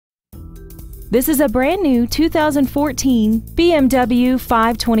This is a brand new 2014 BMW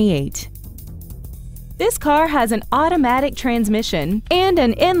 528. This car has an automatic transmission and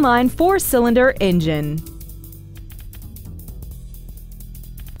an inline 4-cylinder engine.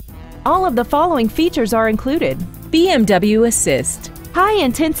 All of the following features are included: BMW Assist,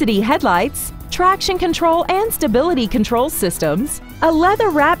 high-intensity headlights, traction control and stability control systems, a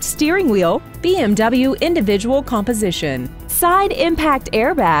leather-wrapped steering wheel, BMW individual composition, side impact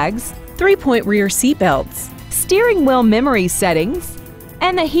airbags, 3-point rear seat belts, steering wheel memory settings,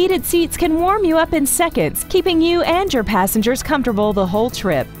 and the heated seats can warm you up in seconds, keeping you and your passengers comfortable the whole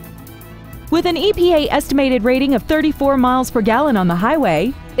trip. With an EPA estimated rating of 34 miles per gallon on the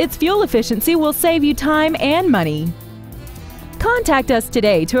highway, its fuel efficiency will save you time and money. Contact us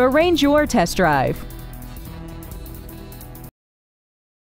today to arrange your test drive.